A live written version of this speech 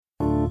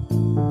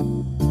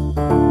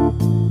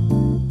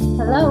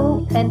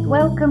and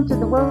welcome to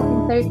The World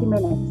in 30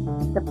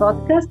 Minutes, the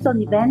podcast on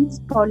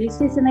events,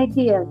 policies, and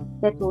ideas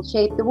that will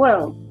shape the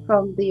world.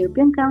 From the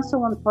European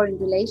Council on Foreign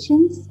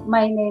Relations,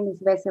 my name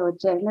is Vesela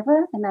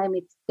Cherneva, and I'm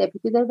its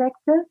Deputy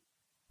Director.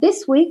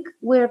 This week,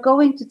 we're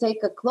going to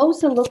take a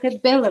closer look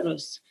at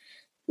Belarus,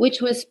 which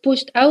was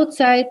pushed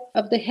outside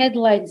of the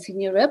headlines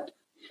in Europe.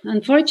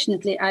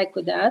 Unfortunately, I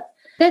could add.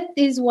 That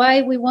is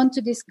why we want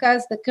to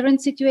discuss the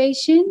current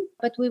situation,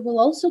 but we will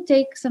also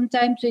take some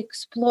time to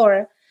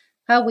explore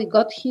how we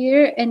got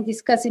here and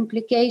discuss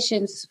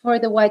implications for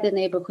the wider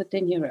neighborhood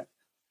in Europe.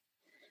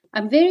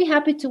 I'm very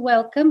happy to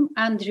welcome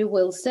Andrew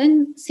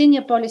Wilson,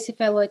 Senior Policy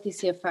Fellow at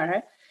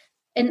ECFR,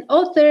 and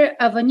author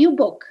of a new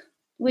book,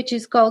 which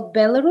is called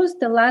Belarus,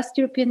 The Last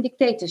European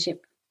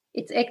Dictatorship.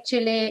 It's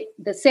actually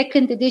the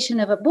second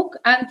edition of a book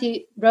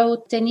Antti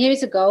wrote 10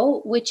 years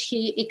ago, which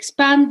he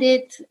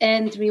expanded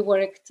and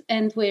reworked,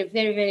 and we're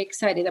very, very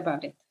excited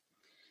about it.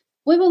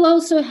 We will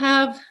also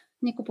have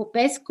Nicu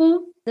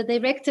Popescu, the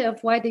Director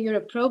of Wider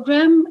Europe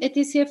Program at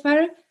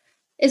ECFR,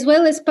 as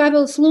well as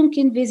Pavel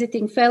Slunkin,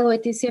 visiting fellow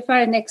at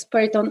ECFR and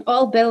expert on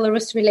all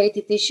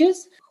Belarus-related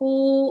issues,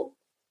 who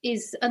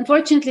is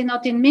unfortunately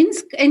not in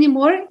Minsk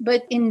anymore,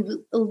 but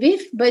in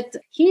Lviv, but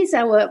he's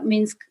our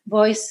Minsk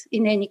voice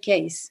in any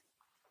case.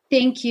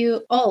 Thank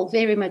you all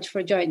very much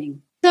for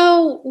joining.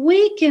 So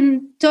we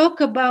can talk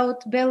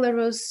about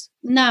Belarus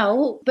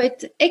now,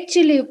 but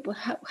actually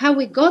how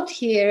we got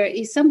here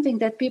is something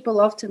that people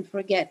often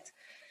forget.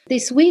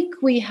 This week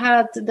we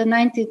had the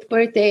 90th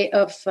birthday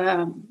of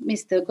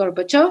Mr.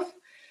 Gorbachev,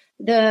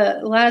 the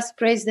last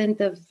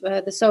president of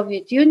the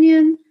Soviet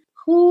Union,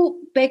 who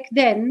back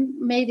then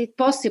made it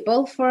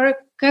possible for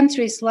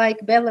countries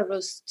like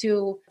Belarus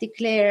to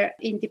declare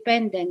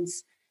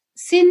independence.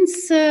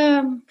 Since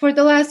for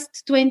the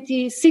last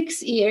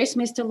 26 years,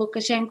 Mr.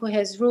 Lukashenko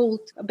has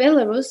ruled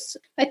Belarus,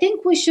 I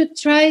think we should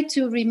try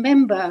to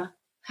remember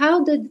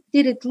how did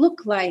it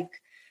look like,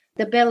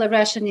 the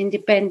Belarusian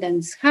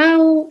independence?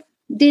 How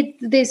did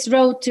this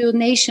road to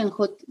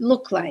nationhood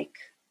look like?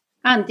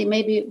 Andy,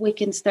 maybe we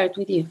can start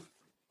with you.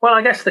 Well,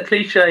 I guess the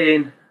cliche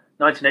in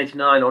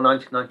 1989 or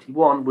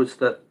 1991 was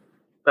that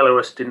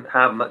Belarus didn't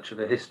have much of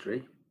a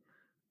history,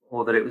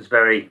 or that it was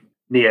very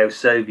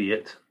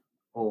neo-Soviet,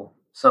 or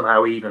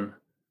somehow even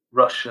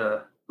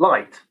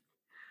Russia-light.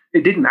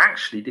 It didn't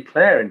actually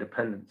declare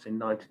independence in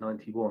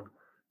 1991,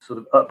 sort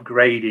of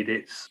upgraded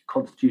its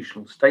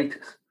constitutional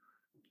status.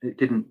 It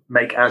didn't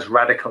make as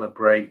radical a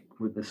break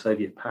with the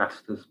Soviet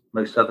past as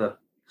most other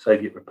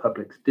Soviet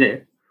republics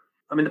did.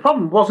 I mean, the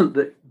problem wasn't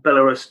that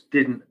Belarus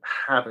didn't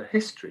have a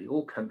history.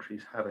 All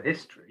countries have a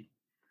history.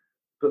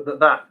 But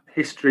that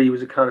history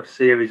was a kind of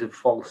series of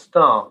false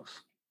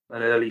starts,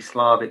 an early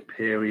Slavic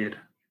period,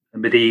 a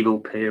medieval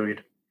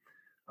period.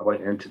 I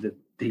won't go into the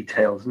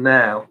details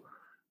now.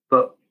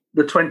 But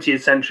the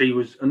 20th century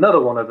was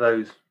another one of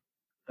those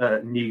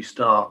new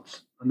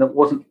starts. And there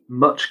wasn't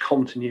much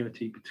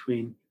continuity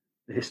between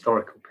the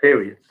historical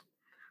periods.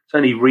 It's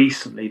only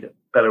recently that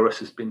Belarus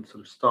has been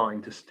sort of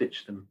starting to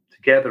stitch them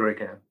together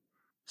again.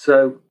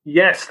 So,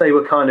 yes, they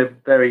were kind of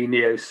very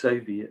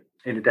neo-Soviet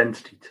in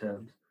identity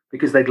terms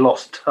because they'd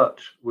lost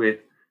touch with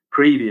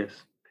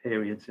previous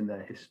periods in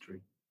their history.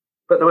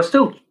 But there were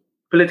still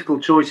political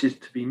choices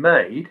to be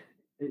made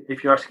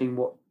if you're asking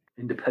what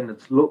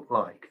independence looked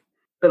like.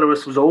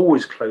 Belarus was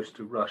always close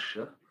to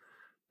Russia,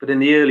 but in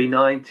the early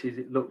 90s,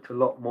 it looked a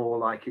lot more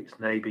like its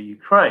neighbour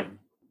Ukraine.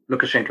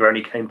 Lukashenko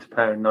only came to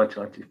power in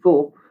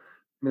 1994. I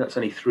mean, that's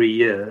only 3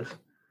 years,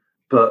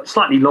 but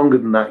slightly longer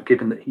than that,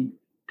 given that he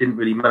didn't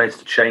really manage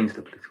to change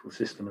the political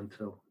system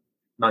until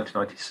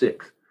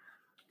 1996.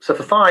 So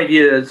for 5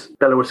 years,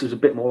 Belarus was a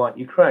bit more like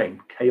Ukraine,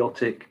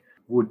 chaotic,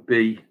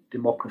 would-be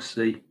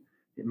democracy.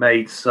 It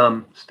made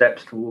some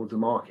steps towards a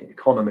market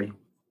economy.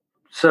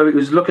 So it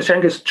was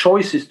Lukashenko's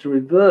choices to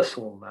reverse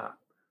all that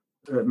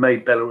that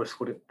made Belarus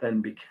what it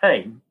then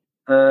became.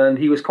 And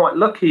he was quite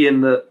lucky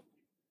in that,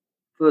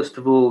 first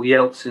of all,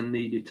 Yeltsin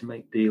needed to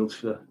make deals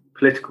for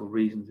political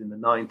reasons in the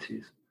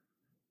 90s.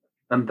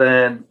 And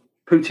then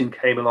Putin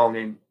came along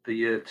in the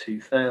year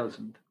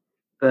 2000.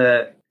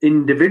 Their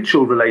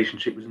individual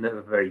relationship was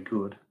never very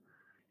good.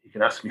 You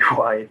can ask me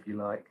why if you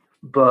like.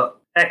 But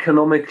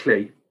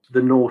economically,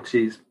 the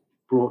noughties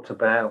brought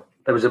about,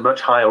 there was a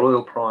much higher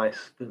oil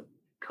price that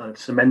kind of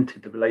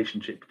cemented the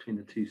relationship between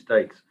the two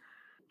states.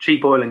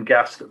 Cheap oil and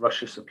gas that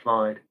Russia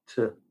supplied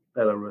to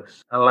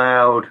Belarus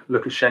allowed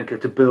Lukashenko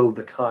to build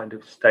the kind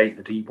of state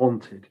that he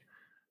wanted,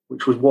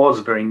 which was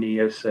very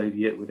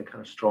neo-Soviet with a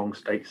kind of strong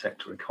state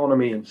sector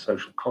economy and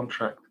social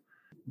contract.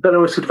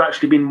 Belarus would have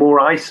actually been more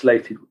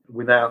isolated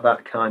without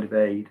that kind of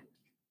aid,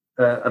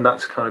 and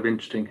that's kind of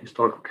interesting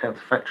historical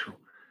counterfactual.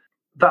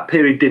 That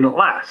period didn't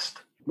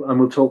last, and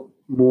we'll talk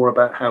more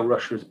about how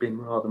Russia has been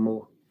rather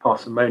more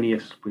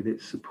parsimonious with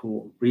its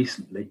support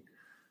recently.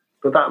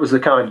 But that was the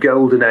kind of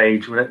golden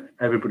age when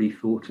everybody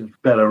thought of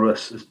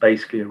Belarus as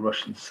basically a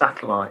Russian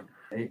satellite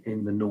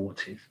in the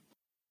noughties.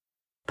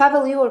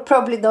 Pavel, you were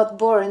probably not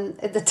born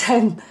at the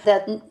time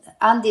that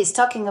Andy is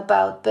talking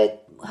about,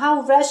 but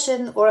how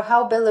Russian or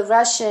how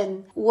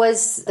Belarusian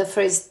was the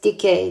first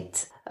decade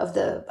of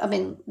the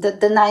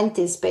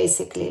 90s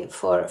basically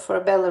for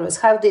Belarus?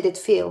 How did it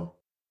feel?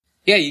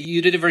 Yeah,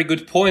 you did a very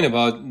good point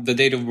about the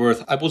date of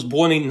birth. I was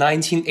born in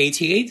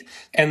 1988,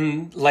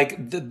 and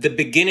the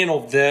beginning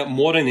of the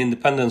modern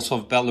independence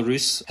of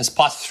Belarus has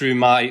passed through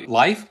my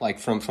life, like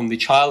from the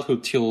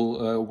childhood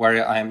till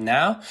where I am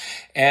now.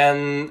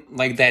 And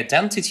like the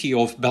identity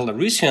of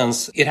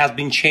Belarusians, it has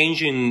been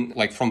changing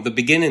like from the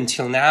beginning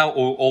till now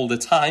all the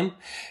time.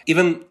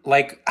 Even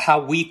like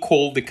how we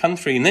call the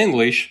country in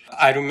English,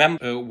 I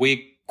remember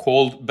we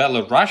called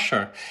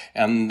Belarus,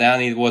 and then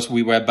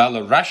we were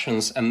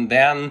Belarusians, and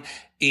then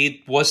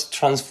it was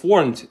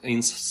transformed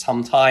in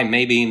some time,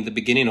 maybe in the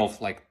beginning of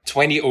like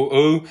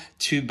 2000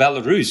 to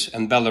Belarus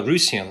and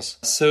Belarusians.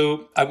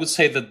 So I would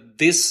say that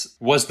this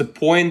was the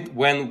point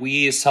when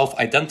we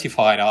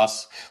self-identified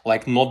us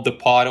like not the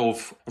part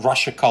of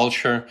Russia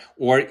culture,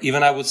 or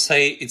even I would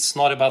say it's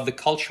not about the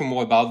culture,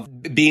 more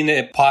about being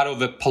a part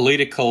of a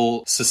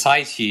political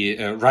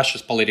society,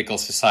 Russia's political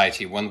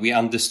society, when we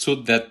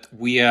understood that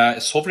we are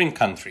a sovereign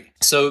country.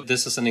 So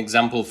this is an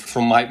example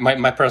from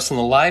my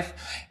personal life.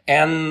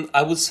 And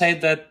I would say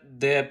that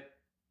the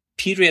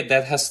period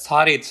that has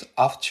started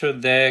after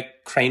the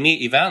Crimea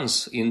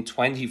events in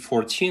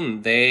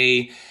 2014,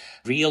 they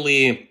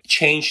really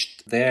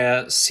changed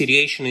the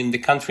situation in the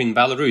country in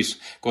Belarus,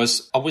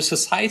 because our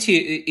society,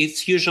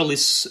 it's usually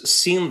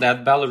seen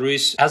that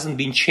Belarus hasn't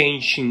been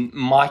changing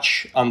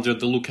much under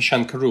the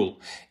Lukashenko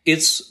rule.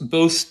 It's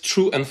both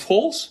true and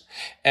false,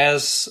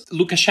 as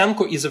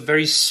Lukashenko is a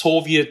very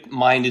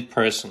Soviet-minded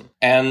person,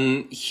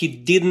 and he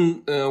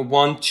didn't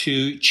want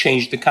to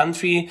change the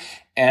country.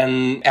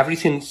 And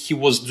everything he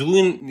was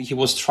doing, he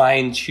was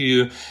trying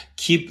to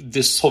keep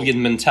this Soviet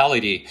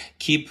mentality,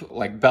 keep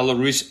like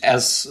Belarus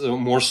as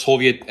more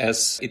Soviet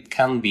as it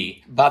can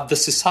be. But the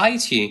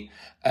society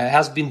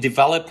has been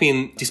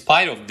developing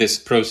despite of these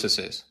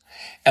processes.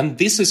 And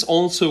this is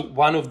also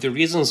one of the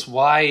reasons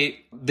why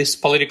this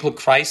political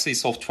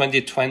crisis of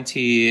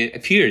 2020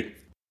 appeared.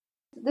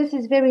 This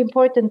is a very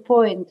important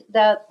point,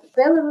 that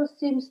Belarus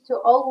seems to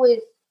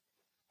always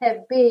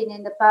have been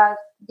in the past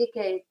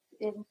decades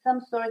in some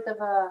sort of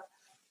a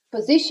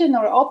position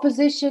or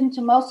opposition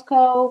to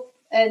Moscow,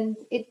 and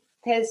it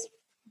has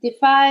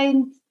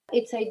defined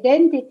its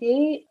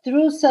identity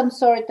through some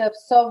sort of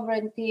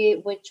sovereignty,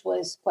 which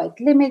was quite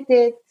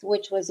limited,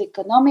 which was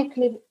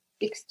economically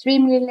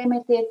extremely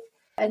limited,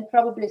 and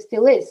probably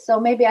still is.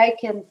 So maybe I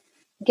can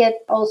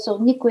get also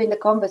Nico in the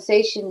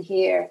conversation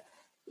here.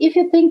 If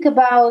you think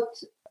about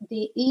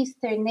the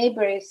Eastern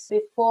neighbors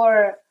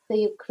before the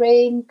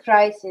Ukraine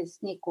crisis,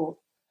 Nico,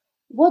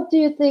 what do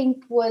you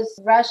think was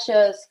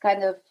Russia's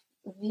kind of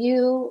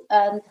view,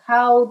 and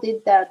how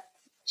did that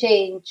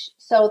change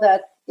so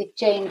that it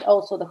changed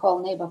also the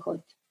whole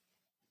neighborhood?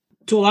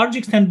 To a large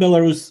extent,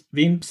 Belarus,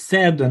 Wim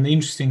said an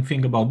interesting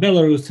thing about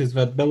Belarus is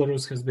that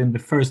Belarus has been the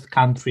first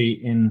country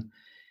in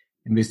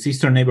this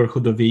eastern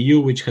neighborhood of the EU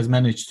which has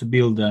managed to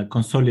build a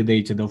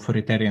consolidated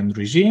authoritarian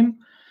regime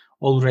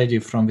already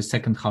from the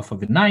second half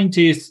of the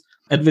 90s.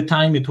 At the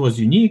time, it was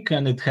unique,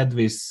 and it had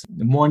this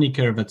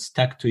moniker that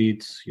stuck to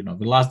it, the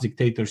last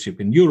dictatorship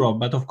in Europe.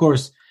 But of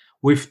course,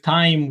 with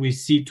time, we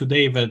see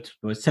today that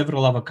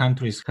several other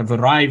countries have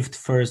arrived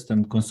first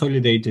and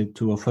consolidated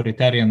to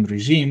authoritarian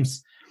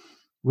regimes,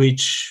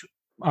 which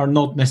are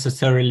not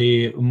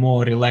necessarily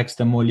more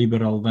relaxed and more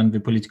liberal than the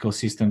political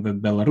system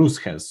that Belarus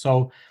has.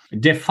 So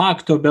de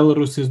facto,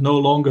 Belarus is no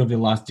longer the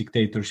last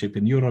dictatorship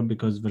in Europe,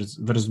 because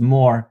there's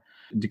more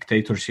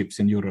dictatorships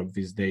in Europe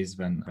these days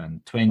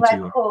than 20.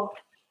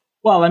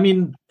 Well, I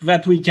mean,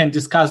 that we can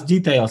discuss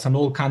details, and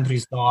all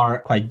countries are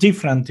quite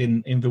different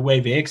in the way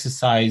they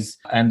exercise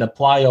and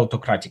apply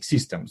autocratic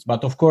systems.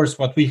 But of course,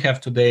 what we have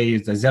today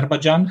is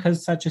Azerbaijan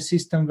has such a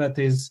system that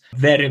is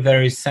very,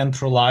 very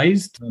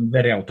centralized and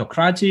very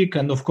autocratic.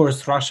 And of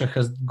course, Russia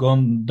has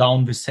gone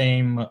down the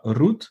same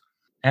route.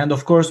 And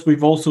of course,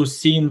 we've also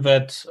seen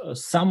that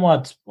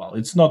somewhat, well,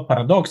 it's not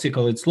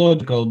paradoxical, it's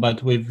logical,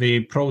 but with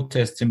the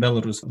protests in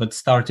Belarus that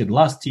started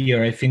last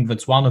year, I think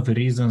that's one of the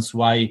reasons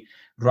why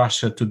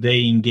Russia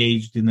today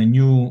engaged in a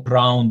new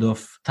round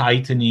of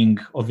tightening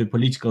of the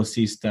political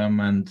system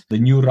and the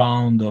new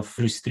round of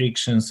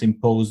restrictions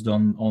imposed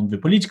on the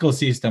political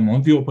system,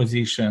 on the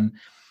opposition.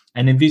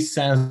 And in this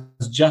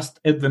sense, just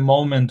at the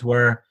moment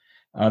where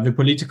the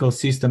political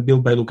system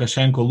built by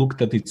Lukashenko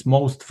looked at its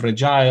most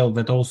fragile,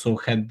 that also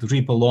had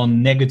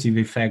ripple-on negative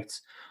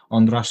effects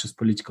on Russia's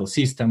political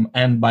system,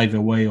 and by the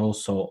way,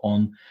 also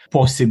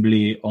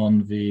possibly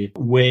on the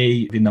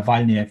way the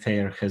Navalny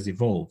affair has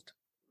evolved.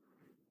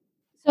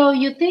 So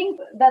you think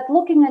that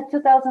looking at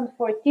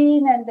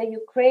 2014 and the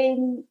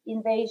Ukraine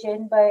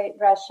invasion by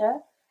Russia,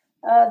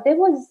 there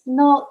was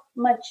not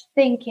much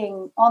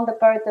thinking on the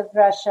part of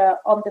Russia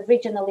on the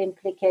regional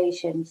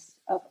implications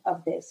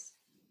of this?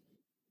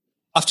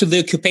 After the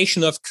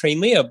occupation of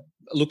Crimea,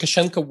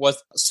 Lukashenko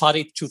was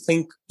started to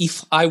think,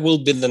 if I will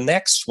be the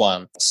next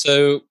one.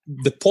 So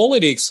the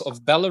politics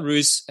of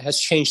Belarus has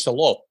changed a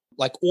lot.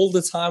 Like all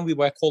the time, we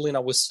were calling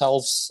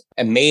ourselves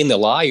a main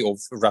ally of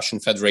Russian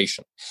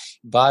Federation.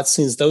 But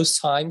since those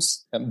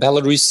times,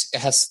 Belarus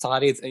has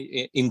started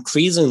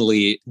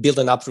increasingly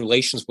building up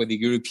relations with the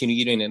European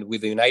Union and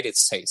with the United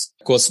States,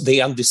 because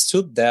they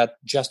understood that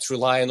just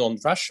relying on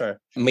Russia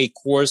may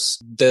cause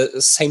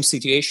the same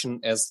situation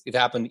as it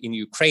happened in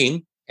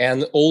Ukraine.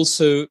 And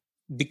also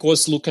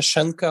because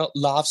Lukashenko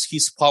loves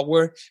his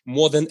power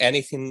more than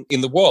anything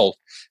in the world.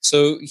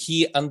 So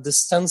he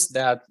understands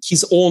that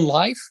his own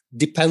life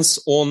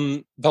depends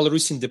on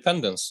Belarus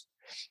independence.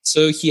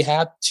 So he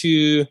had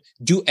to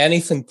do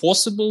anything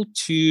possible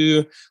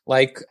to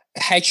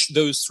hedge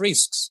those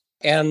risks.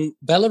 And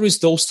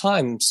Belarus, those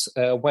times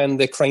when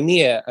the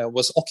Crimea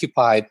was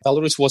occupied,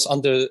 Belarus was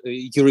under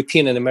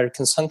European and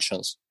American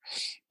sanctions.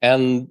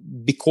 And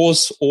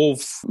because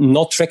of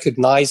not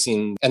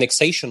recognizing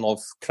annexation of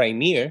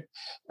Crimea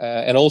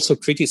and also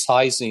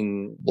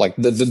criticizing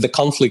the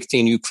conflict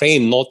in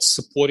Ukraine, not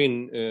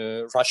supporting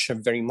Russia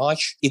very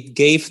much, it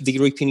gave the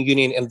European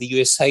Union and the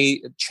USA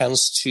a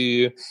chance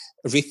to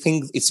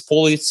rethink its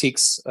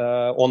politics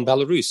on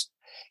Belarus.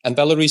 And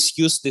Belarus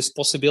used this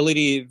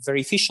possibility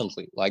very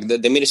efficiently. Like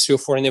the Ministry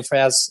of Foreign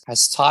Affairs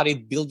has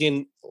started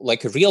building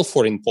a real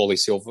foreign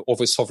policy of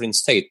a sovereign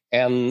state.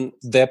 And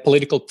the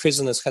political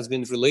prisoners has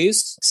been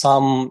released.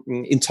 Some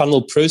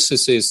internal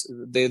processes,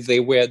 they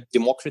were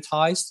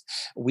democratized.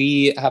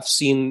 We have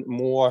seen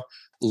more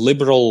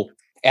liberal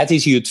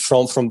attitude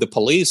from the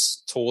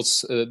police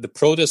towards the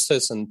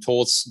protesters and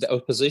towards the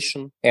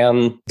opposition.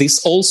 And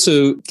this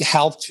also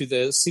helped to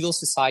the civil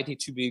society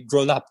to be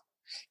grown up.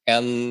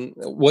 And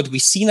what we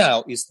see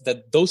now is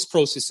that those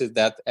processes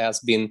that has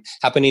been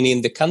happening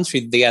in the country,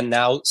 they are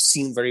now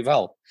seen very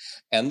well.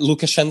 And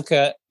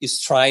Lukashenko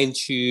is trying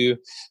to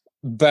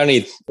burn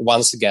it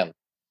once again.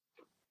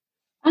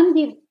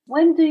 Andy,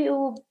 when do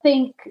you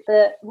think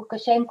the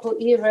Lukashenko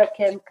era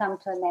can come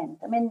to an end?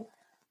 I mean,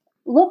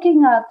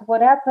 looking at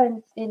what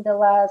happened in the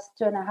last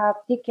 2.5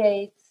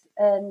 decades,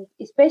 and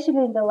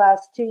especially in the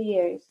last 2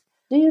 years,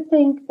 do you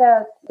think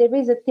that there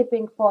is a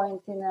tipping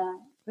point in a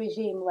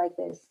regime like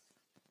this?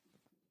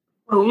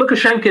 Well,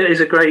 Lukashenko is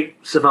a great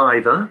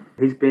survivor.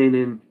 He's been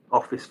in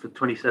office for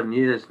 27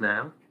 years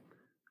now,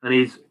 and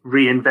he's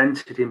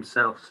reinvented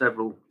himself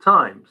several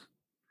times.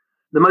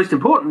 The most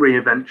important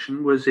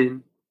reinvention was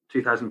in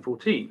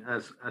 2014,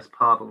 as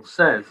Pavel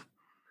says.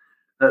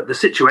 The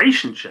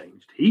situation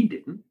changed. He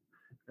didn't.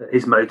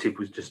 His motive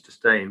was just to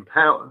stay in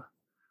power.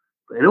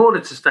 But in order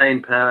to stay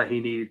in power,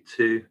 he needed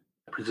to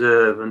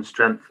preserve and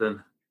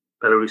strengthen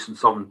Belarusian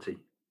sovereignty.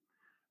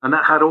 And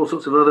that had all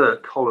sorts of other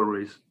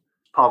corollaries.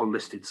 Pavel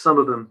listed some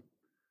of them,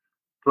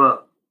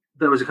 but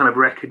there was a kind of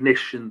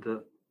recognition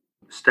that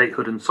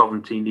statehood and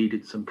sovereignty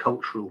needed some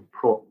cultural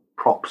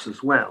props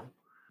as well.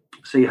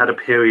 So you had a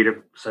period of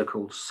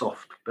so-called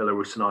soft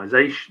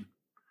Belarusinization,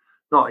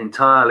 not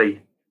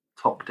entirely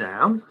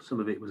top-down.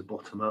 Some of it was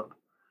bottom-up,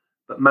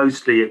 but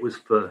mostly it was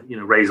for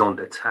raison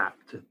d'etat,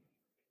 to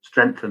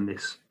strengthen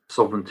this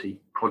sovereignty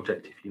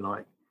project, if you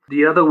like.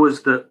 The other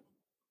was that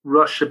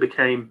Russia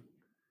became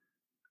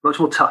much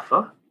more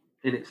tougher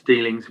in its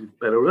dealings with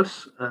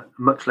Belarus,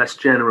 much less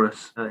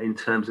generous in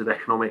terms of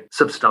economic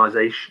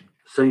subsidization.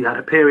 So you had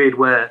a period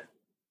where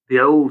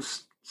the old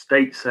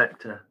state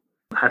sector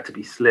had to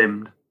be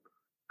slimmed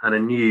and a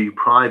new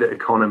private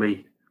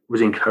economy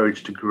was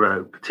encouraged to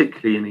grow,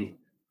 particularly in the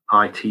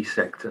IT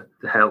sector,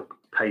 to help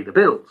pay the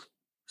bills.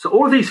 So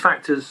all of these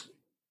factors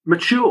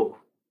mature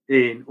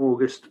in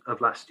August of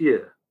last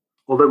year.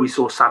 Although we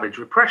saw savage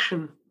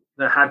repression,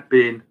 there had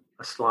been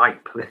a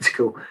slight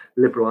political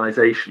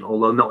liberalisation,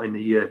 although not in the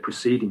year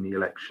preceding the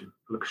election.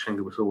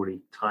 Lukashenko was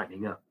already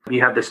tightening up. You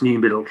had this new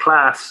middle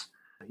class.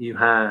 You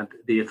had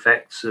the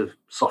effects of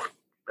soft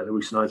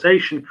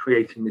Belarusinization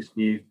creating this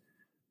new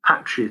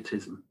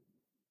patriotism.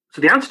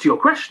 So the answer to your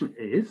question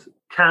is,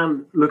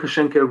 can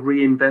Lukashenko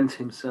reinvent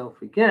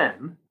himself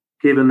again,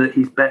 given that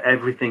he's bet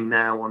everything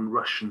now on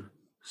Russian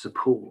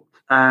support?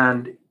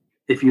 And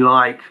if you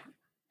like,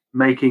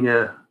 making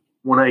a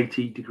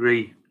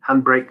 180-degree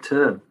handbrake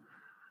turn,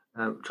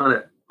 trying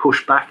to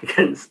push back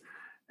against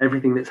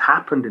everything that's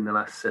happened in the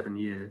last 7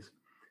 years.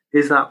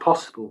 Is that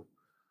possible?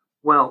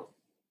 Well,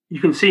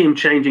 you can see him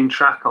changing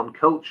track on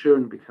culture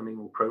and becoming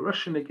more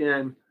pro-Russian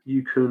again.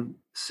 You can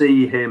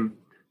see him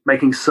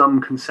making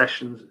some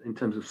concessions in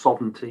terms of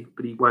sovereignty,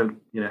 but he won't,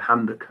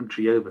 hand the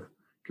country over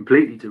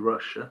completely to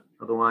Russia.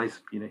 Otherwise,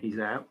 he's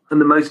out.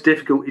 And the most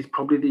difficult is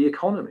probably the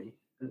economy.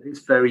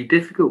 It's very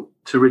difficult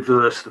to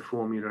reverse the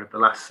formula of the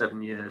last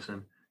 7 years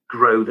and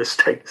grow the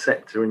state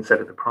sector instead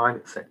of the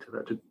private sector.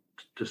 That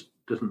just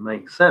doesn't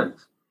make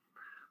sense.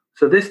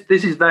 So this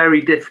is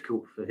very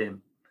difficult for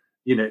him.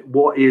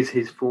 What is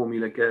his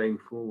formula going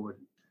forward?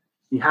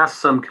 He has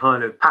some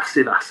kind of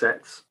passive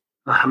assets.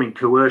 I mean,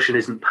 coercion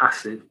isn't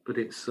passive, but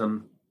it's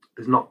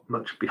there's not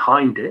much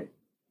behind it.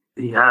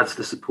 He has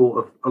the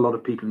support of a lot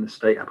of people in the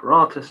state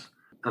apparatus,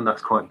 and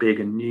that's quite big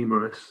and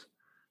numerous.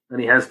 And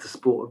he has the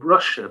support of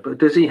Russia. But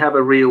does he have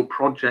a real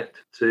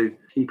project to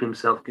keep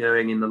himself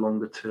going in the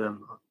longer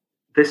term?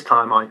 This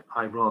time,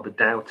 I rather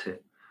doubt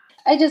it.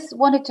 I just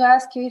wanted to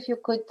ask you if you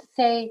could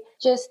say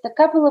just a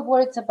couple of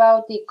words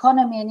about the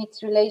economy and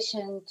its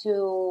relation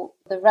to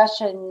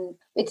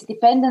its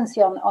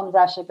dependency on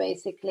Russia,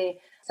 basically,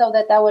 so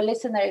that our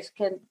listeners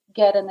can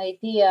get an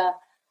idea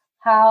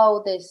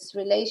how this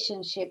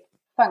relationship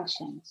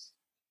functions.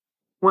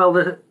 Well,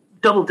 the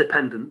double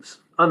dependence,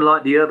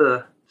 unlike the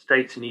other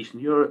states in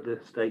Eastern Europe, the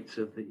states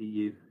of the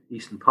EU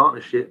Eastern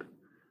Partnership,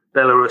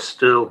 Belarus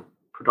still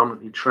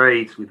predominantly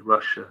trades with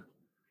Russia,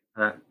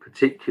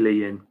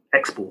 particularly in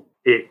export.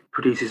 It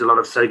produces a lot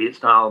of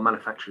Soviet-style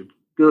manufactured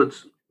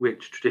goods,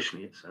 which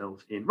traditionally it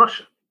sells in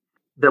Russia.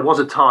 There was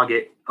a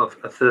target of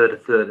a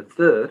third,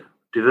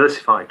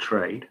 diversified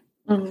trade,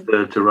 a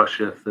third to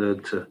Russia, a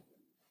third to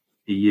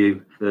EU,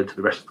 a third to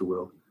the rest of the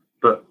world.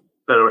 But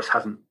Belarus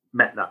hasn't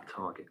met that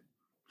target.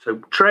 So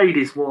trade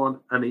is one,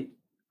 and the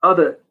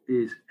other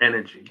is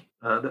energy.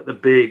 The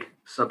big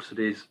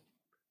subsidies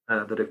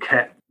that have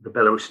kept the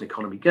Belarusian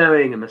economy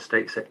going, and the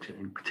state sector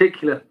in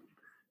particular,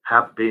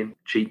 have been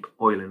cheap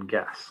oil and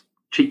gas.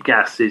 Cheap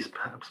gas is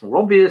perhaps more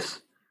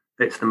obvious.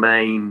 It's the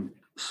main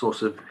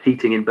source of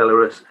heating in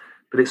Belarus,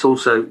 but it's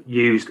also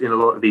used in a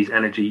lot of these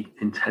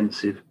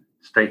energy-intensive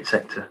state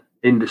sector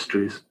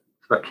industries.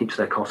 So that keeps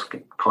their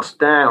costs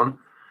down.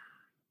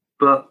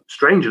 But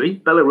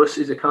strangely, Belarus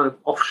is a kind of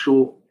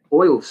offshore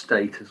oil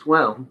state as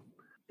well.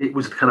 It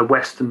was the kind of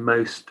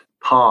westernmost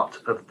part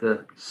of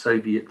the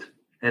Soviet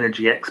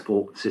energy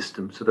export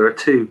system. So there are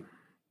two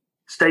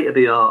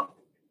state-of-the-art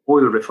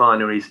oil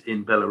refineries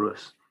in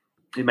Belarus.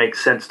 It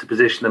makes sense to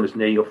position them as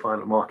near your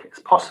final market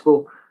as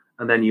possible,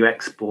 and then you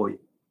export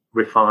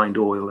refined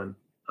oil and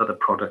other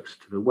products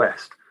to the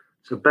West.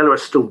 So Belarus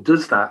still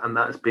does that, and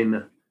that has been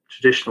the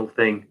traditional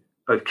thing,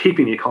 both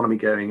keeping the economy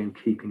going and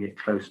keeping it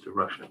close to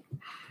Russia.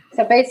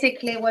 So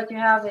basically what you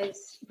have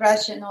is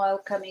Russian oil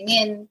coming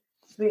in,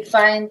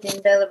 refined in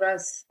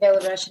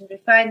Belarusian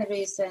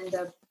refineries, and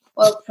the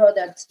oil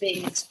products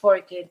being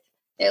exported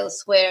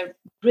elsewhere,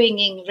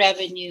 bringing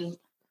revenue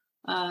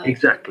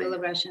exactly. to the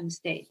Belarusian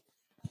state,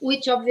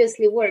 which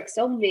obviously works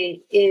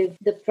only if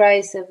the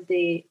price of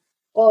the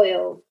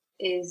oil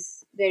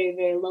is very,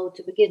 very low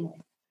to begin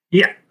with.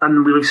 Yeah,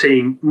 and we're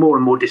seeing more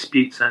and more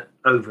disputes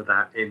over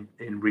that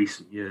in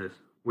recent years,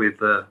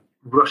 with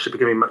Russia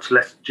becoming much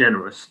less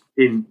generous.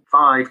 In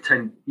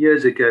 5-10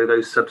 years ago,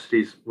 those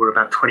subsidies were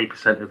about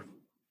 20% of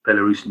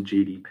Belarusian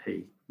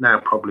GDP. Now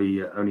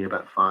probably only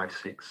about 5,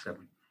 6,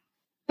 7.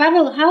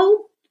 Pavel,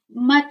 how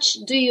much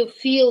do you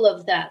feel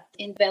of that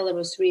in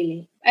Belarus,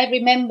 really? I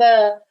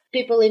remember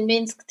people in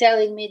Minsk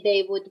telling me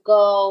they would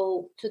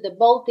go to the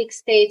Baltic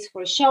states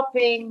for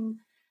shopping.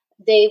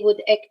 They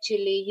would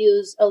actually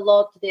use a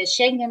lot their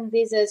Schengen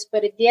visas.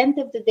 But at the end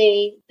of the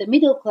day, the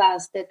middle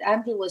class that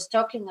Andy was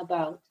talking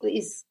about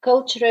is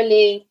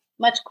culturally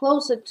much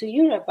closer to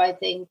Europe, I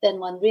think, than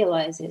one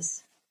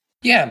realizes.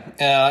 Yeah,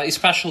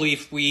 especially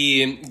if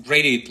we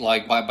rate it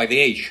like by the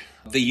age.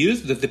 The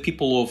youth, the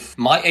people of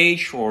my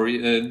age or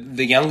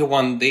the younger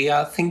one, they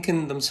are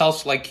thinking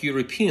themselves like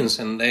Europeans,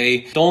 and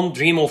they don't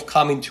dream of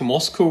coming to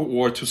Moscow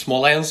or to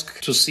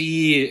Smolensk to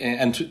see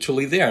and to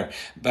live there.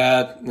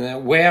 But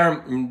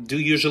where do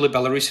usually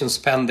Belarusians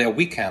spend their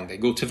weekend? They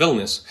go to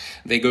Vilnius.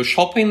 They go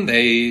shopping.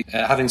 They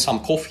having some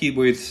coffee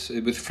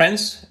with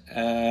friends.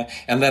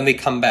 And then they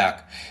come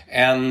back.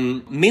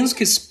 And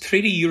Minsk is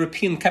pretty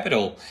European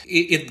capital.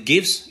 It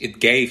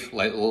gave,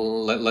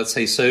 let's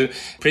say so,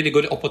 pretty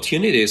good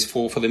opportunities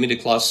for the middle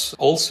class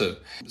also.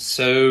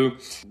 So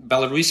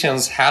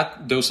Belarusians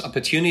had those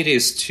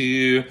opportunities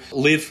to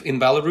live in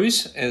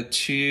Belarus,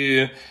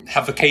 to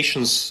have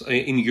vacations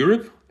in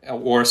Europe,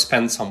 or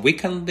spend some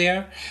weekend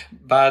there.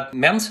 But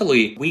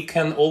mentally, we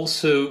can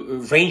also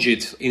range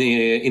it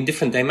in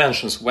different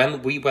dimensions.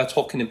 When we were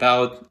talking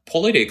about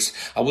politics,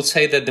 I would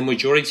say that the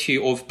majority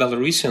of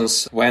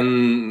Belarusians,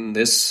 when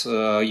this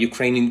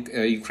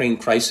Ukraine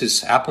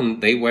crisis happened,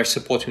 they were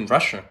supporting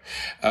Russia.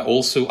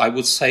 Also, I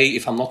would say,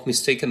 if I'm not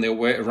mistaken, there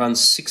were around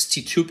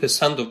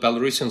 62% of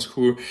Belarusians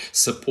who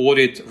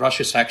supported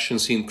Russia's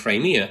actions in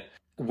Crimea.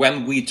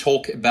 When we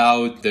talk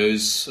about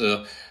those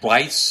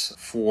rights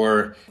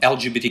for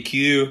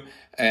LGBTQ,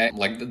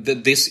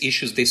 these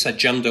issues, this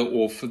agenda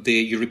of the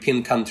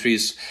European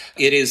countries,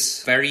 it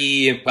is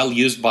very well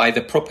used by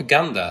the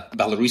propaganda,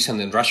 Belarusian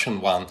and Russian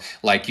one.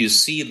 Like you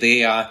see,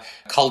 they are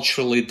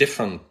culturally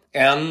different.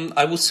 And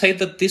I would say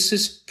that this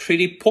is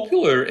pretty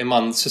popular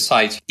among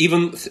society.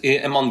 Even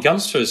among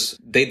youngsters,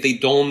 they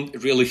don't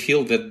really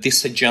feel that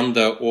this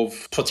agenda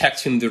of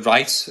protecting the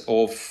rights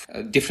of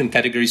different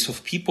categories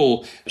of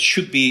people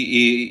should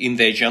be in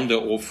the agenda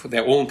of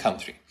their own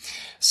country.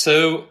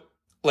 So,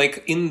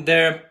 in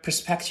their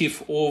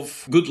perspective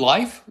of good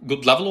life,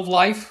 good level of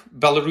life,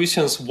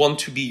 Belarusians want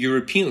to be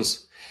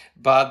Europeans,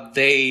 but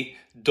they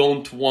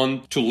don't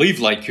want to live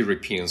like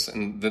Europeans,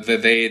 and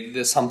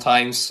they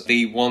sometimes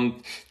they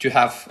want to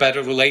have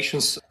better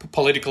relations,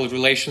 political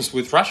relations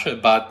with Russia,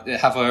 but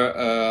have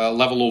a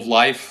level of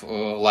life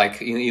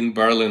like in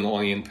Berlin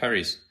or in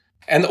Paris.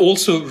 And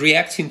also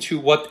reacting to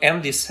what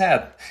Andy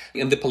said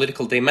in the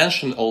political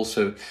dimension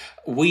also,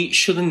 we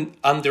shouldn't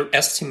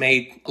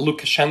underestimate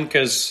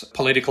Lukashenko's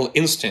political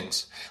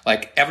instincts.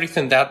 Like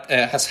everything that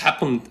has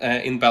happened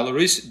in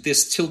Belarus,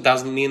 this still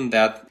doesn't mean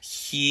that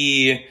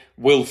he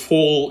will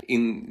fall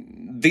in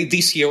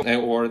this year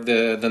or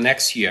the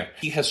next year.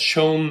 He has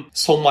shown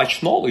so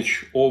much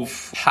knowledge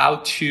of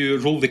how to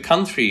rule the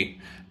country,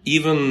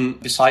 even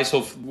besides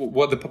of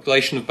what the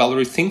population of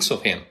Belarus thinks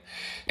of him.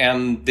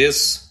 And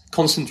this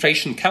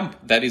concentration camp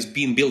that is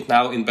being built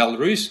now in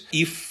Belarus,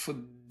 if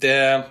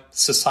the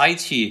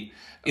society,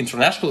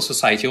 international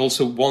society,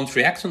 also won't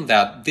react on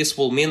that, this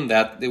will mean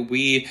that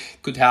we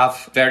could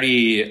have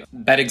very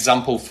bad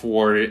example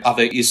for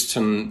other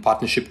Eastern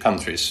Partnership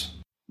countries.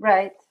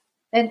 Right.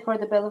 And for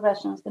the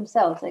Belarusians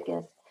themselves, I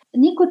guess.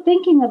 Nico,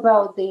 thinking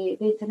about the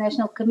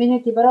international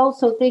community, but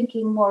also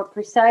thinking more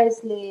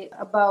precisely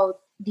about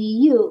the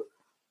EU,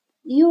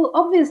 you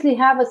obviously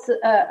have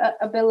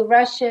a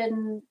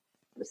Belarusian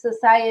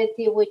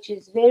society which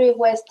is very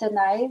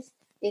westernized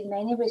in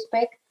many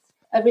respects,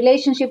 a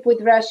relationship with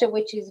Russia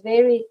which is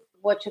very,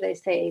 what should I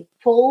say,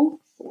 full,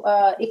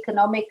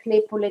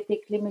 economically,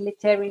 politically,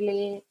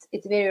 militarily.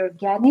 It's very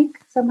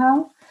organic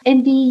somehow.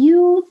 And the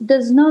EU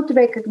does not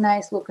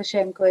recognize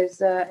Lukashenko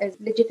as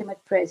legitimate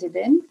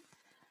president.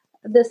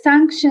 The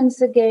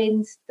sanctions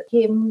against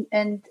him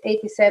and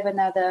 87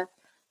 other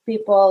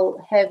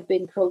people have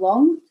been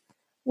prolonged.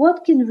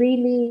 What can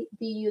really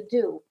the EU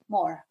do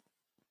more?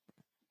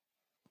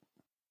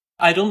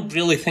 I don't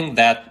really think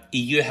that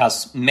EU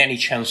has many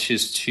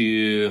chances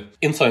to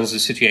influence the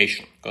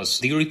situation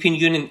because the European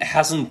Union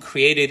hasn't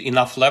created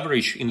enough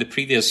leverage in the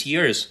previous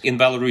years in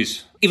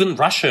Belarus. Even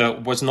Russia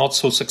was not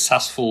so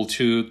successful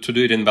to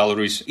do it in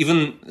Belarus.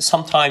 Even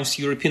sometimes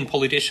European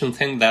politicians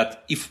think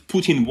that if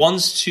Putin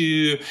wants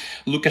to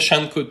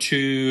Lukashenko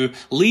to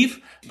leave,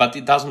 but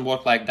it doesn't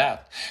work like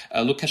that.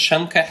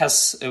 Lukashenko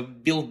has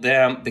built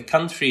the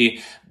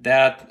country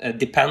that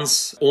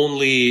depends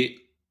only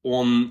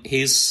on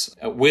his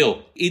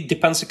will. It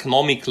depends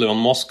economically on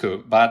Moscow,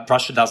 but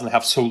Russia doesn't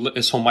have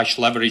so much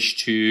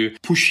leverage to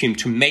push him,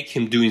 to make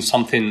him doing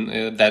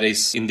something that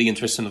is in the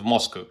interest of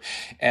Moscow.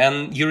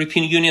 And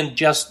European Union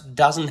just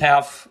doesn't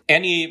have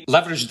any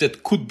leverage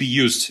that could be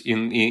used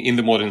in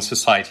the modern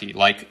society.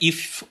 Like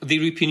if the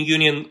European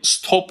Union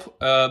stop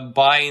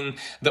buying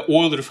the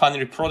oil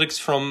refinery products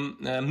from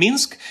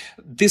Minsk,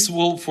 this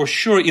will for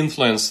sure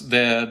influence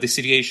the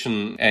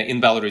situation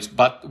in Belarus,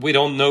 but we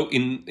don't know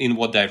in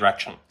what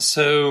direction.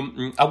 So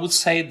I would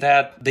say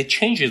that the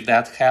changes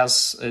that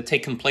has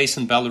taken place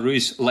in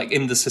Belarus, like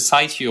in the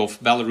society of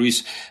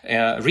Belarus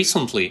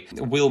recently,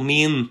 will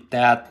mean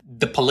that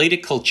the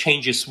political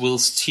changes will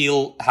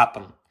still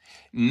happen.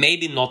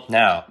 Maybe not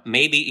now,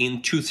 maybe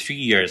in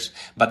 2-3 years,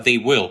 but they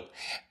will.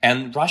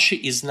 And Russia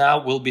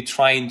will be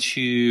trying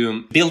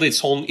to build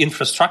its own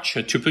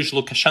infrastructure to push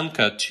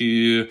Lukashenko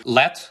to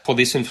let for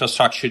this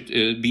infrastructure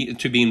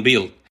to be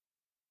built.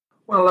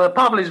 Well,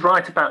 Pavel is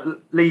right about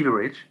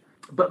leverage,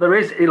 but there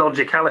is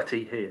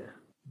illogicality here.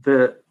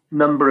 The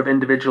number of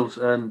individuals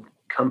and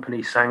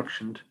companies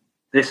sanctioned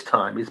this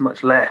time is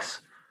much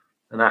less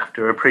than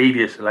after a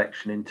previous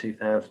election in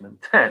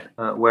 2010,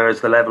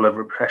 whereas the level of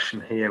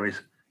repression here is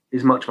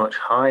much, much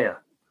higher.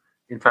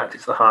 In fact,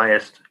 it's the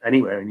highest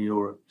anywhere in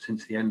Europe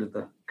since the end of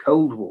the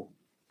Cold War.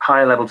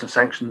 Higher levels of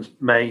sanctions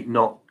may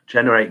not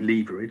generate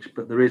leverage,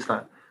 but there is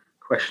that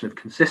question of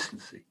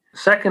consistency.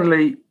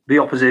 Secondly, the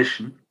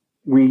opposition.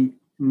 We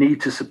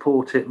need to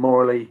support it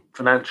morally,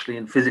 financially,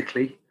 and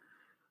physically.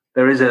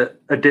 There is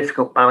a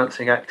difficult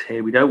balancing act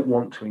here. We don't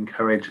want to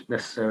encourage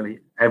necessarily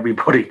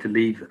everybody to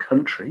leave the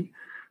country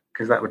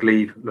because that would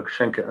leave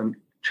Lukashenko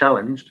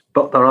unchallenged.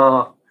 But there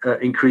are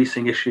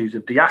increasing issues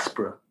of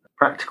diaspora,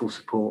 practical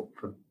support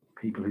for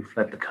people who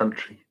fled the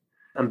country.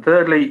 And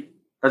thirdly,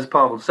 as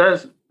Pavel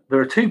says, there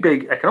are two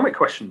big economic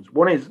questions.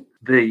 One is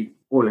the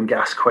oil and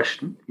gas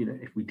question.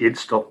 If we did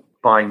stop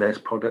buying those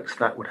products,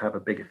 that would have a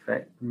big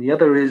effect. And the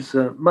other is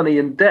money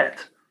and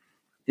debt.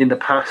 In the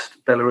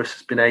past, Belarus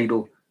has been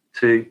able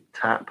to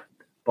tap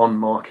bond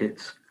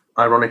markets.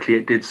 Ironically,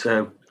 it did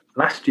so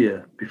last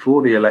year,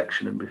 before the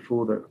election and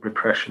before the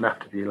repression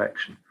after the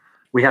election.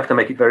 We have to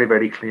make it very,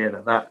 very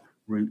clear that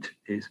route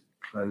is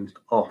closed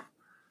off.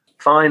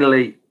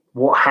 Finally,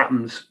 what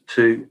happens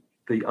to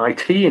the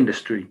IT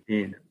industry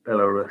in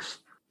Belarus?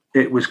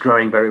 It was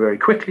growing very, very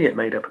quickly. It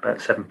made up about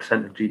 7%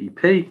 of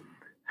GDP,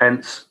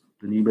 hence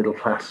the new middle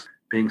class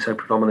being so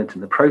predominant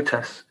in the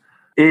protests.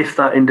 If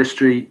that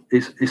industry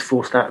is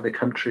forced out of the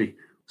country,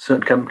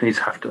 certain companies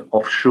have to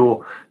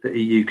offshore. The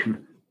EU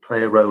can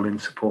play a role in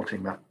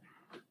supporting that.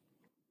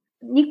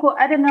 Nico,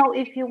 I don't know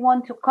if you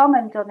want to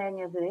comment on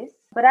any of this,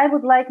 but I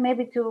would like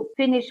maybe to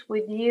finish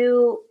with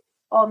you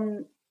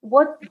on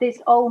what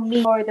this all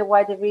means for the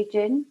wider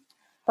region,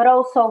 but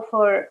also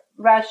for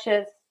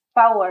Russia's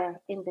power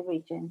in the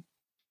region.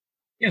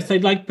 Yes,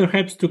 I'd like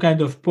perhaps to kind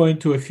of point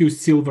to a few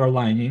silver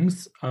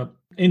linings.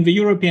 In the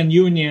European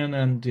Union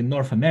and in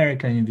North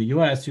America and in the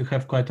US, you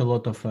have quite a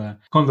lot of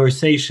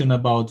conversation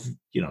about,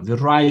 the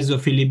rise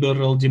of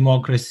illiberal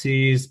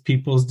democracies,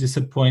 people's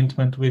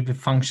disappointment with the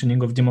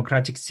functioning of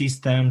democratic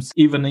systems.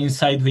 Even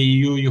inside the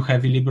EU, you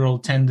have illiberal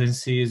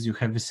tendencies. You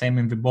have the same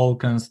in the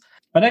Balkans.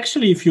 But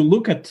actually, if you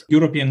look at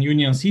European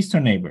Union's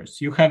eastern neighbors,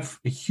 you have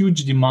a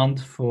huge demand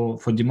for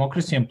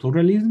democracy and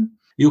pluralism.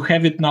 You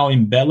have it now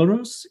in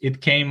Belarus.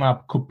 It came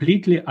up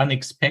completely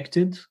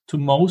unexpected to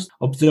most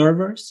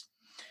observers.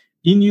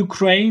 In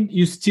Ukraine,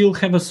 you still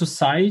have a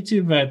society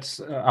that,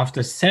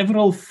 after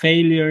several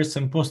failures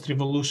and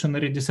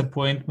post-revolutionary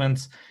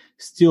disappointments,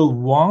 still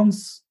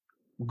wants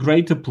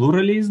greater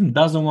pluralism,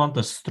 doesn't want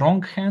a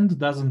strong hand,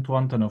 doesn't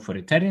want an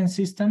authoritarian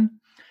system.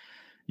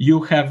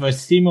 You have a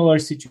similar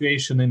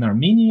situation in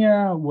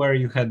Armenia, where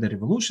you had the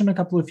revolution a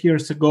couple of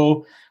years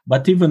ago.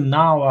 But even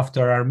now,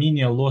 after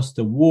Armenia lost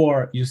the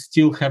war, you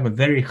still have a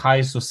very high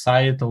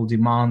societal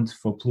demand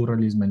for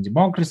pluralism and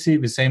democracy.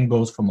 The same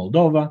goes for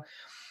Moldova.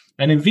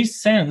 And in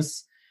this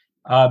sense,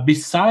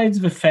 besides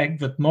the fact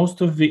that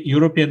most of the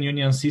European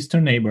Union's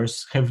eastern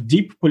neighbors have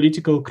deep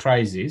political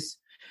crises,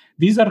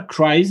 these are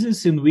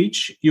crises in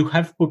which you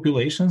have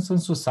populations and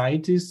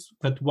societies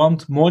that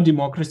want more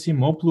democracy,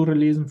 more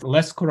pluralism,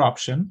 less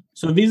corruption.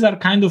 So these are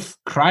kind of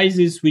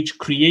crises which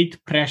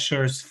create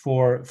pressures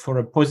for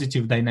a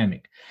positive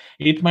dynamic.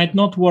 It might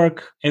not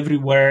work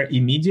everywhere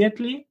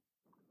immediately,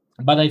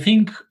 but I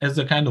think as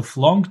a kind of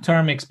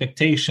long-term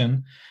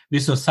expectation, the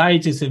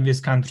societies in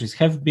these countries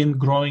have been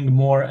growing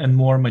more and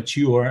more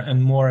mature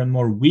and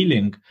more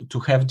willing to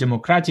have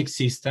democratic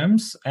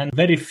systems. And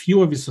very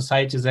few of the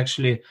societies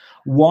actually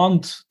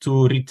want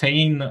to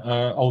retain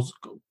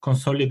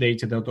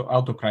consolidated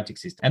autocratic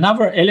system.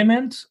 Another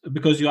element,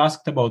 because you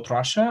asked about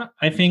Russia,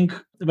 I think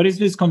there is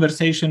this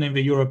conversation in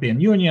the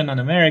European Union and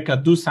America,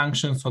 do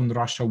sanctions on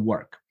Russia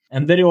work?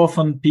 And very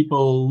often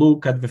people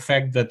look at the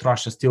fact that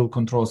Russia still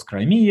controls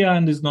Crimea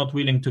and is not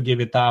willing to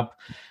give it up.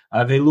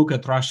 They look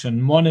at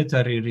Russian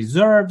monetary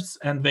reserves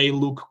and they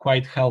look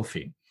quite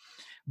healthy.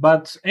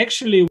 But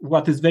actually,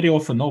 what is very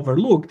often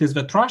overlooked is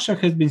that Russia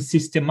has been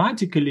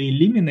systematically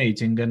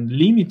eliminating and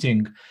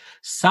limiting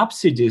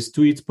subsidies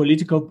to its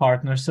political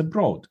partners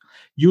abroad.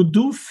 You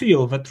do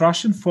feel that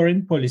Russian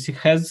foreign policy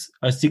has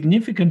a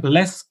significant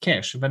less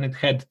cash than it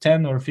had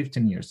 10 or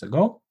 15 years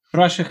ago.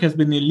 Russia has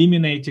been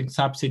eliminating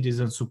subsidies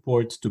and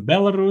support to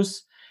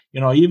Belarus,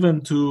 even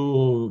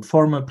to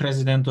former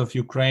president of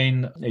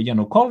Ukraine,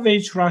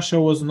 Yanukovych. Russia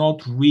was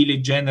not really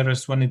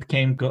generous when it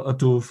came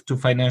to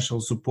financial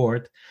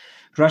support.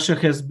 Russia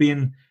has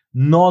been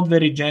not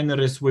very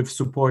generous with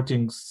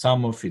supporting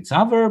some of its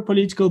other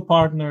political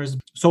partners.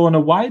 So on a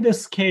wider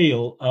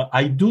scale,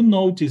 I do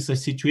notice a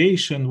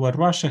situation where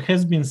Russia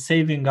has been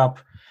saving up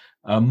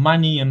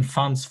money and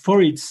funds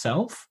for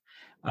itself.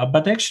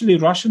 But actually,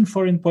 Russian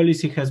foreign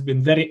policy has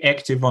been very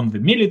active on the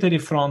military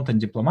front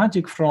and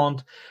diplomatic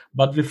front.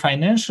 But the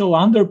financial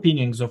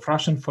underpinnings of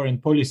Russian foreign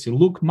policy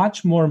look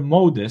much more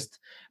modest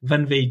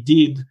than they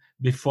did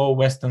before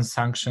Western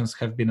sanctions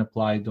have been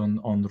applied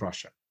on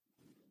Russia.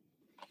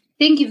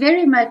 Thank you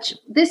very much.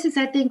 This is,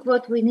 I think,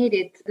 what we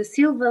needed, the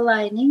silver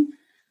lining,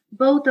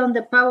 both on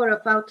the power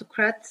of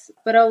autocrats,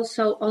 but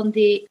also on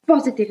the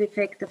positive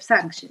effect of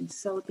sanctions.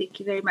 So thank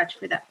you very much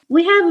for that.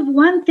 We have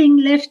one thing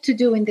left to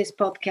do in this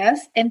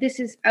podcast, and this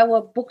is our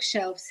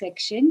bookshelf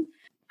section.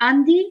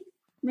 Andy,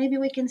 maybe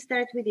we can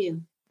start with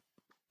you.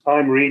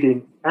 I'm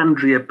reading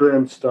Andrea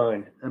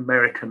Bernstein,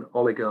 American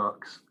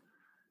Oligarchs.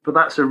 But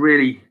that's a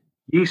really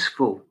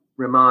useful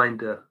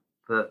reminder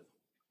that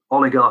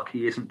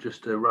oligarchy isn't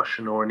just a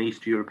Russian or an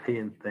East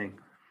European thing.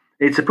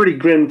 It's a pretty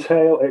grim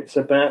tale. It's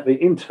about the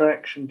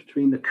interaction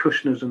between the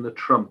Kushners and the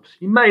Trumps.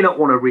 You may not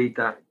want to read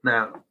that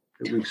now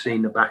that we've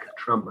seen the back of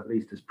Trump, at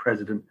least as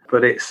president,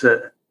 but it's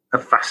a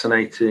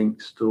fascinating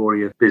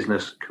story of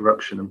business,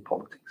 corruption, and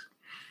politics.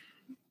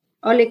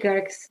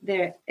 Oligarchs,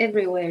 they're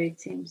everywhere, it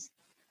seems.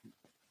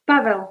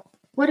 Pavel,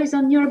 what is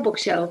on your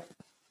bookshelf?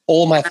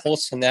 All my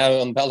thoughts are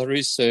now on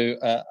Belarus, so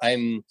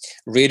I'm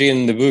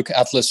reading the book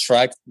Atlas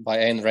Shrugged by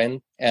Ayn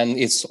Rand, and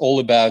it's all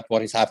about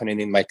what is happening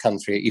in my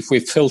country. If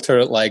we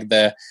filter like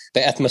the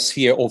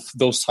atmosphere of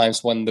those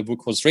times when the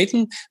book was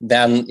written,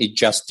 then it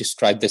just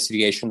described the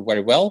situation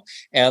very well.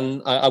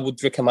 And I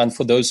would recommend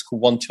for those who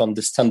want to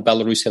understand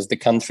Belarus as the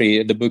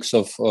country, the books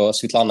of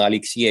Svetlana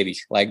Alexievich.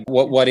 Like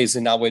what is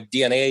in our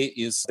DNA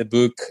is the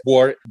book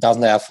War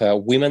Doesn't Have a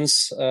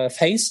Women's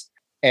Face.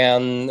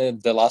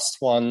 And the last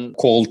one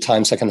called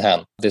Time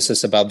Secondhand. This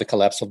is about the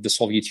collapse of the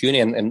Soviet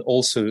Union, and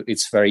also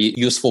it's very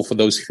useful for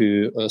those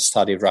who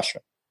study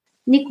Russia.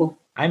 Nico.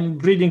 I'm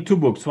reading two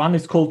books. One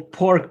is called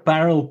Pork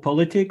Barrel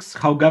Politics,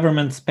 How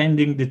Government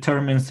Spending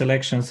Determines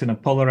Elections in a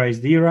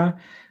Polarized Era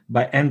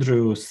by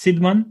Andrew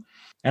Sidman.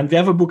 And the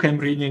other book I'm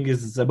reading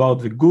is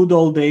about the good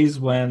old days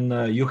when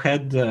you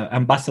had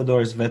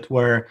ambassadors that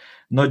were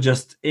not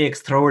just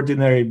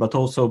extraordinary, but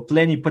also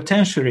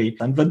plenipotentiary.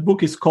 And that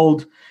book is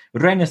called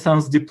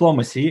Renaissance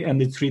Diplomacy,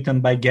 and it's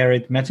written by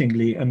Garrett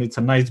Mattingly. And it's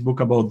a nice book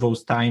about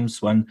those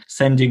times when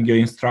sending your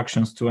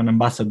instructions to an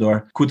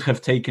ambassador could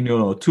have taken,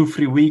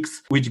 2-3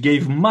 weeks, which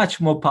gave much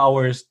more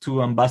powers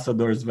to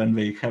ambassadors than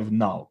they have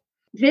now.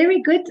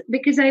 Very good,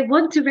 because I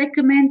want to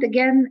recommend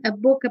again a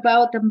book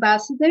about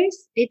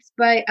ambassadors. It's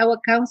by our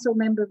council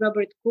member,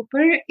 Robert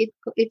Cooper.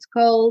 It's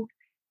called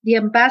The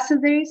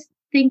Ambassadors,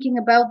 Thinking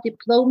About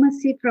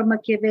Diplomacy from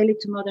Machiavelli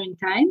to Modern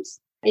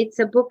Times. It's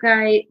a book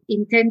I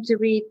intend to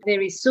read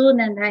very soon,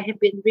 and I have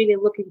been really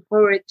looking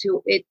forward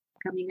to it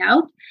coming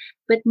out.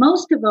 But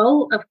most of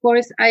all, of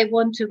course, I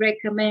want to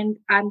recommend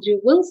Andrew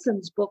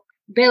Wilson's book,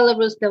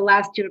 Belarus, the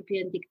Last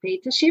European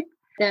Dictatorship,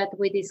 that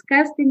we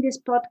discussed in this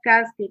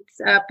podcast.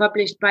 It's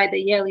published by the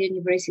Yale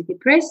University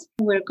Press.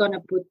 We're going to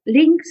put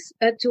links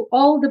to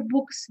all the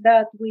books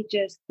that we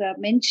just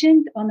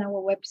mentioned on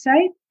our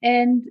website.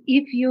 And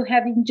if you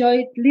have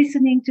enjoyed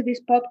listening to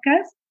this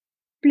podcast,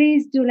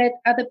 please do let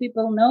other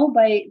people know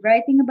by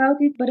writing about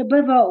it. But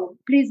above all,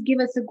 please give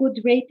us a good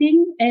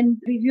rating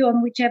and review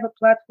on whichever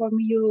platform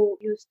you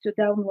use to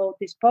download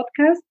this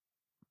podcast.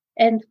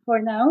 And for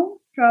now,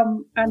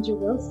 from Andrew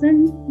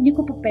Wilson,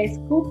 Nico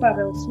Popescu,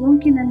 Pavel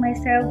Slunkin, and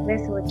myself,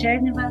 Vesela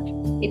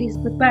Cherneva, it is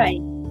goodbye.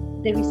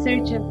 The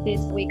researcher of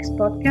this week's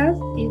podcast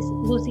is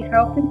Lucy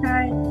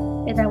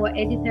Haufenthal, and our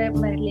editor,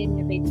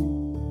 Marlene Rittner.